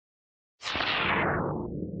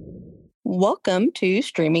Welcome to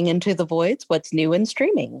Streaming Into the Voids, What's New in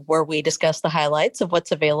Streaming, where we discuss the highlights of what's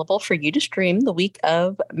available for you to stream the week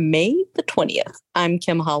of May the 20th. I'm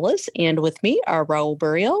Kim Hollis, and with me are Raul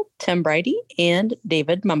Burial, Tim Brighty, and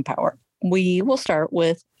David Mumpower. We will start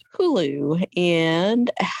with Hulu and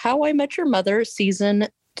How I Met Your Mother Season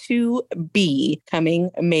 2B coming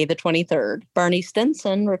May the 23rd. Barney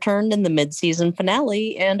Stinson returned in the mid-season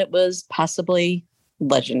finale, and it was possibly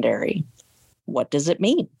legendary. What does it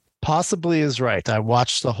mean? Possibly is right. I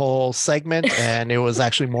watched the whole segment and it was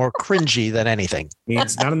actually more cringy than anything.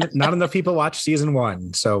 It's not enough people watch season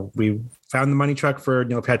 1. So we found the money truck for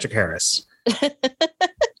Neil Patrick Harris.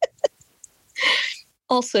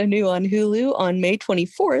 Also new on Hulu on May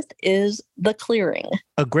 24th is The Clearing.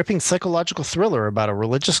 A gripping psychological thriller about a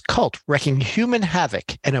religious cult wreaking human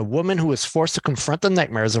havoc and a woman who is forced to confront the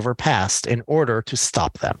nightmares of her past in order to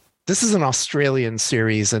stop them. This is an Australian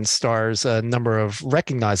series and stars a number of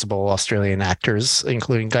recognizable Australian actors,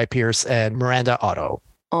 including Guy Pearce and Miranda Otto.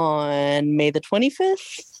 On May the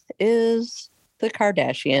 25th is The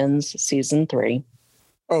Kardashians Season 3.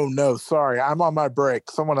 Oh, no, sorry. I'm on my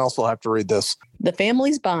break. Someone else will have to read this. The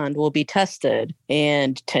family's bond will be tested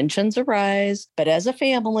and tensions arise, but as a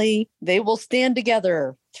family, they will stand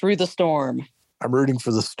together through the storm. I'm rooting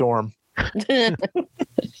for the storm.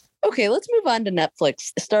 Okay, let's move on to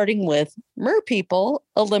Netflix, starting with Merpeople,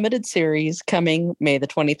 a limited series coming May the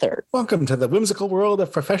 23rd. Welcome to the whimsical world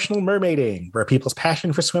of professional mermaiding, where people's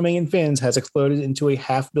passion for swimming in fins has exploded into a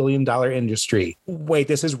 $500 million industry. Wait,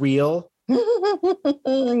 this is real?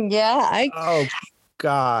 Yeah. Oh,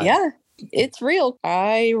 God. Yeah, it's real.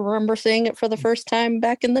 I remember seeing it for the first time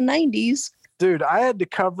back in the 90s. Dude, I had to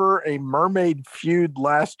cover a mermaid feud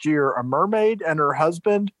last year. A mermaid and her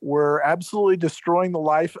husband were absolutely destroying the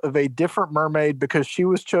life of a different mermaid because she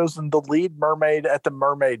was chosen the lead mermaid at the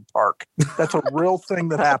mermaid park. That's a real thing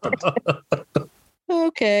that happened.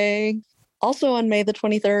 Okay. Also on May the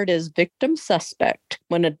 23rd is Victim Suspect.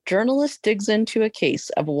 When a journalist digs into a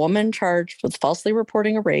case of a woman charged with falsely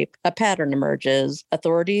reporting a rape, a pattern emerges,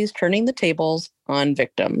 authorities turning the tables on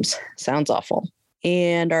victims. Sounds awful.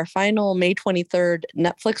 And our final May 23rd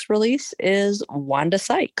Netflix release is Wanda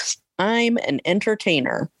Sykes. I'm an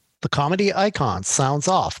Entertainer. The comedy icon sounds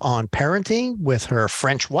off on parenting with her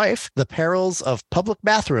French wife, the perils of public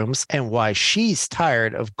bathrooms, and why she's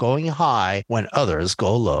tired of going high when others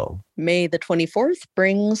go low. May the 24th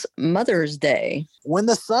brings Mother's Day. When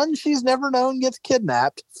the son she's never known gets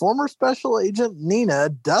kidnapped, former special agent Nina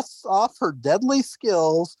dusts off her deadly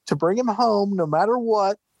skills to bring him home no matter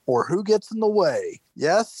what or who gets in the way.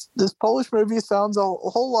 Yes, this Polish movie sounds a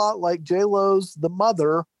whole lot like J-Lo's The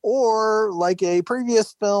Mother or like a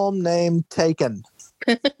previous film named Taken.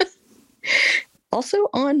 Also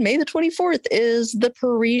on May the 24th is The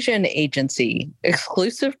Parisian Agency,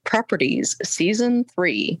 Exclusive Properties, Season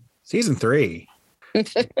 3. Season 3.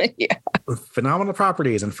 Yeah. Phenomenal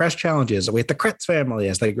properties and fresh challenges await the Kretz family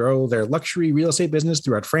as they grow their luxury real estate business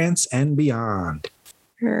throughout France and beyond.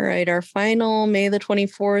 All right, our final May the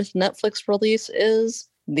 24th Netflix release is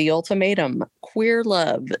The Ultimatum, Queer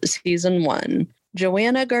Love, Season 1.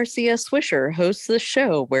 Joanna Garcia Swisher hosts the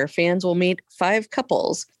show where fans will meet 5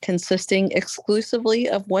 couples consisting exclusively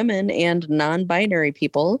of women and non-binary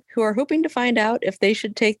people who are hoping to find out if they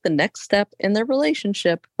should take the next step in their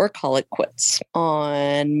relationship or call it quits.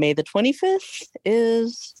 On May the 25th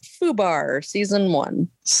is Fubar, Season 1.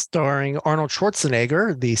 Starring Arnold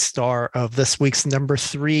Schwarzenegger, the star of this week's number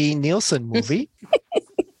 3 Nielsen movie.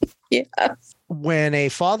 Yeah. When a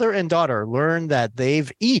father and daughter learn that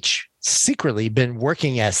they've each secretly been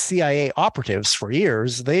working as CIA operatives for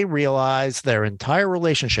years, they realize their entire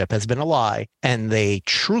relationship has been a lie and they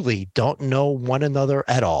truly don't know one another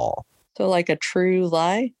at all. So like a true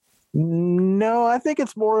lie? No, I think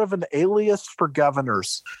it's more of an alias for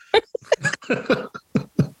governors.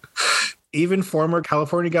 Even former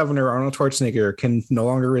California Governor Arnold Schwarzenegger can no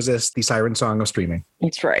longer resist the siren song of streaming.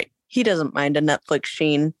 That's right. He doesn't mind a Netflix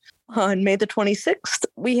sheen. On May the 26th,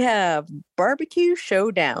 we have Barbecue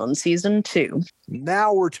Showdown Season 2.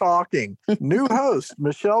 Now we're talking. New host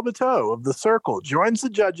Michelle Buteau of The Circle joins the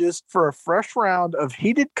judges for a fresh round of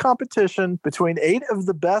heated competition between 8 of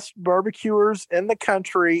the best barbecuers in the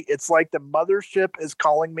country. It's like the mothership is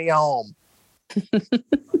calling me home.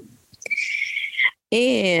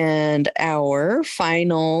 And our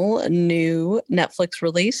final new Netflix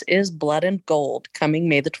release is Blood and Gold, coming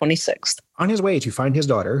May the 26th. On his way to find his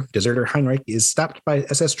daughter, deserter Heinrich is stopped by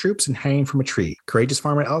SS troops and hanging from a tree. Courageous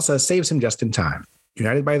farmer Elsa saves him just in time.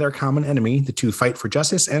 United by their common enemy, the two fight for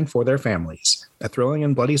justice and for their families. A thrilling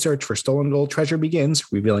and bloody search for stolen gold treasure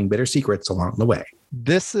begins, revealing bitter secrets along the way.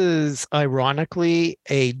 This is ironically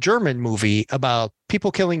a German movie about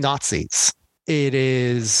people killing Nazis. It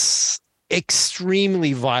is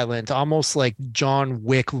extremely violent, almost like John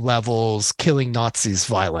Wick levels killing Nazis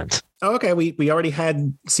violent. Oh, okay, we already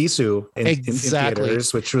had Sisu in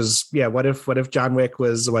theaters, which was what if John Wick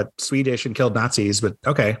was Swedish and killed Nazis? But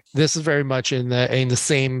okay, this is very much in the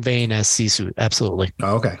same vein as Sisu. Absolutely.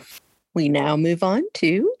 Oh, okay. We now move on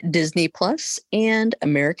to Disney Plus and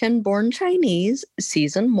American Born Chinese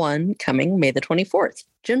Season 1 coming May the 24th.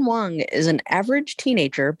 Jin Wang is an average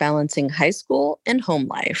teenager balancing high school and home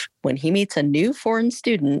life. When he meets a new foreign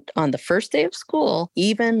student on the first day of school,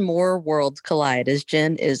 even more worlds collide as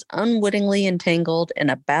Jin is unwittingly entangled in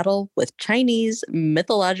a battle with Chinese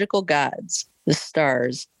mythological gods. The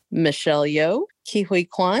stars Michelle Yeoh, Ke Huy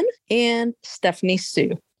Quan, and Stephanie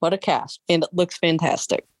Su. What a cast, and it looks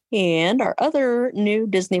fantastic. And our other new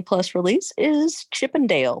Disney Plus release is Chip and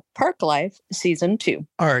Dale Park Life Season 2.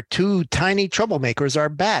 Our two tiny troublemakers are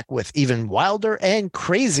back with even wilder and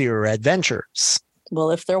crazier adventures.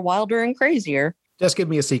 Well, if they're wilder and crazier. Just give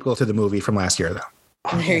me a sequel to the movie from last year, though.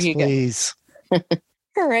 Oh, there yes, you please. go.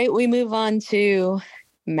 All right, we move on to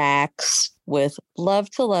Max with Love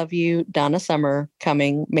to Love You, Donna Summer,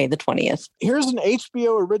 coming May the 20th. Here's an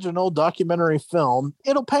HBO original documentary film.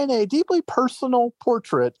 It'll paint a deeply personal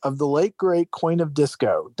portrait of the late, great queen of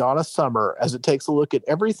disco, Donna Summer, as it takes a look at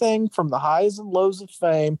everything from the highs and lows of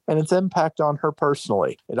fame and its impact on her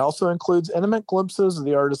personally. It also includes intimate glimpses of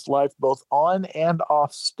the artist's life both on and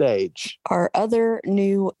off stage. Our other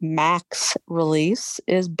new Max release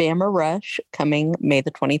is Bama Rush, coming May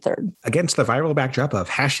the 23rd. Against the viral backdrop of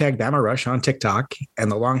hashtag Bama Rush on TikTok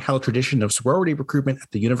and the long-held tradition of sorority recruitment at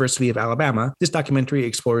the University of Alabama, this documentary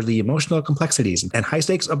explores the emotional complexities and high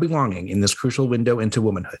stakes of belonging in this crucial window into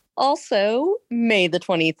womanhood. Also, May the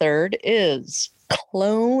 23rd is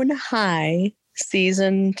Clone High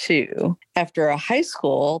Season 2. After a high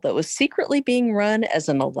school that was secretly being run as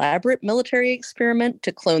an elaborate military experiment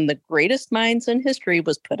to clone the greatest minds in history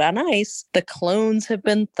was put on ice, the clones have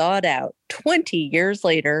been thawed out 20 years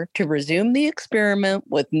later to resume the experiment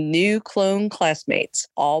with new clone classmates,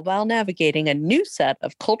 all while navigating a new set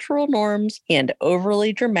of cultural norms and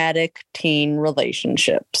overly dramatic teen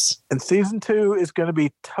relationships. And Season 2 is going to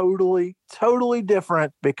be totally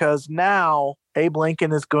different because now Abe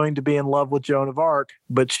Lincoln is going to be in love with Joan of Arc,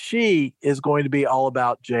 but she is going to be all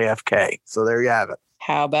about JFK. So there you have it.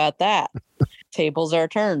 How about that? Tables are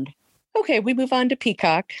turned. Okay, we move on to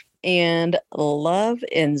Peacock and Love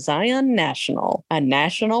in Zion National, a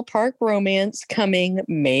national park romance coming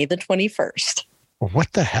May the 21st.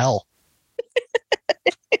 What the hell?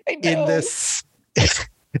 I know.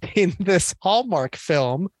 In this Hallmark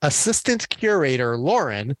film, assistant curator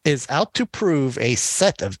Lauren is out to prove a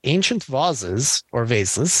set of ancient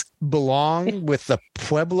vases belong with the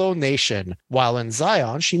Pueblo Nation. While in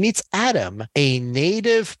Zion, she meets Adam, a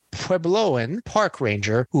native Puebloan park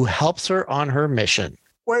ranger who helps her on her mission.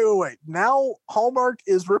 Wait. Now Hallmark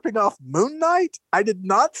is ripping off Moon Knight? I did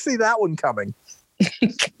not see that one coming.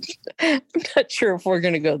 I'm not sure if we're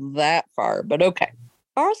going to go that far, but okay.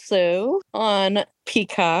 Also on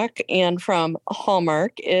Peacock and from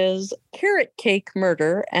Hallmark is Carrot Cake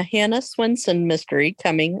Murder, a Hannah Swenson mystery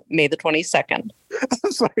coming May the 22nd.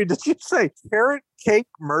 I'm sorry, did you say Carrot Cake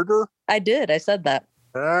Murder? I did. I said that.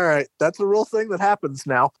 All right, that's a real thing that happens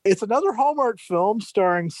now. It's another Hallmark film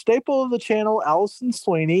starring staple of the channel Allison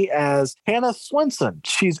Sweeney as Hannah Swenson.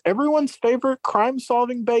 She's everyone's favorite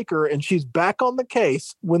crime-solving baker, and she's back on the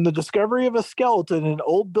case when the discovery of a skeleton in an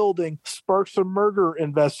old building sparks a murder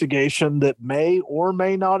investigation that may or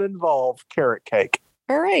may not involve carrot cake.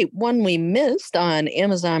 All right, one we missed on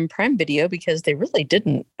Amazon Prime Video because they really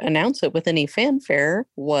didn't announce it with any fanfare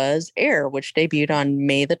was Air, which debuted on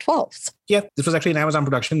May the 12th. Yeah, this was actually an Amazon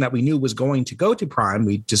production that we knew was going to go to Prime.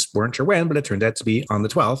 We just weren't sure when, but it turned out to be on the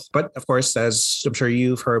 12th. But of course, as I'm sure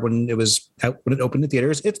you've heard when it opened in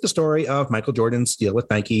theaters, it's the story of Michael Jordan's deal with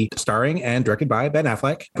Nike, starring and directed by Ben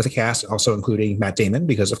Affleck, with a cast also including Matt Damon,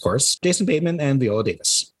 because of course, Jason Bateman and Viola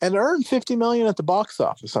Davis. And earned $50 million at the box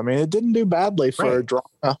office. I mean, it didn't do badly for a drama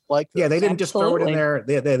like this. Yeah, they didn't just throw it in there.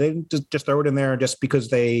 They didn't just throw it in there just because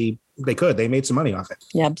they could. They made some money off it.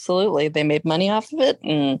 Yeah, absolutely. They made money off of it,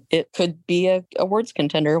 and it could be a awards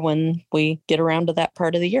contender when we get around to that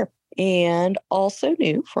part of the year. And also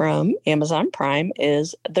new from Amazon Prime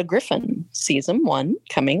is The Griffin, Season 1,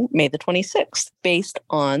 coming May the 26th. Based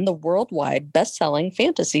on the worldwide best-selling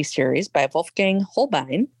fantasy series by Wolfgang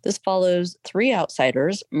Holbein, this follows three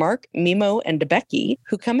outsiders, Mark, Mimo, and Debeki,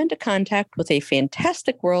 who come into contact with a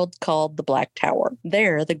fantastic world called the Black Tower.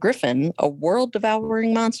 There, the Griffin, a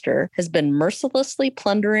world-devouring monster, has been mercilessly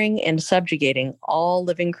plundering and subjugating all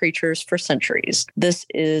living creatures for centuries. This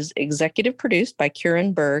is executive produced by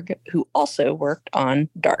Kieran Berg, who also worked on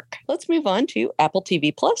Dark. Let's move on to Apple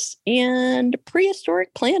TV Plus and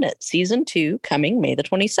Prehistoric Planet Season 2 coming May the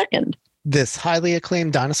 22nd. This highly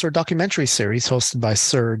acclaimed dinosaur documentary series hosted by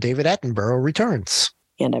Sir David Attenborough returns.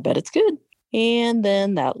 And I bet it's good. And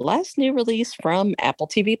then that last new release from Apple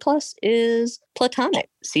TV Plus is Platonic,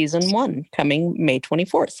 Season 1, coming May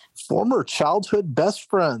 24th. Former childhood best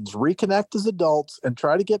friends reconnect as adults and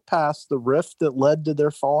try to get past the rift that led to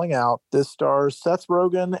their falling out. This stars Seth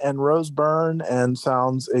Rogen and Rose Byrne and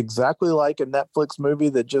sounds exactly like a Netflix movie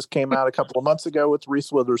that just came out a couple of months ago with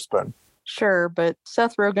Reese Witherspoon. Sure, but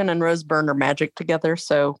Seth Rogen and Rose Byrne are magic together,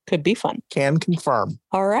 so could be fun. Can confirm.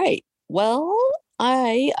 All right. Well,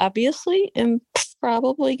 I obviously am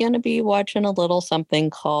probably going to be watching a little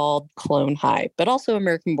something called Clone High, but also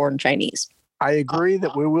American Born Chinese. I agree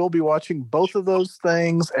that we will be watching both of those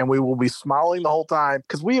things and we will be smiling the whole time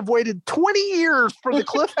because we have waited 20 years for the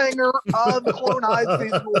cliffhanger of Clone High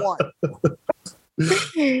Season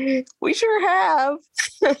 1. We sure have.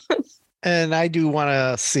 And I do want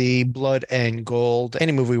to see Blood and Gold.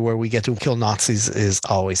 Any movie where we get to kill Nazis is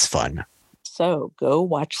always fun. So go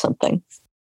watch something.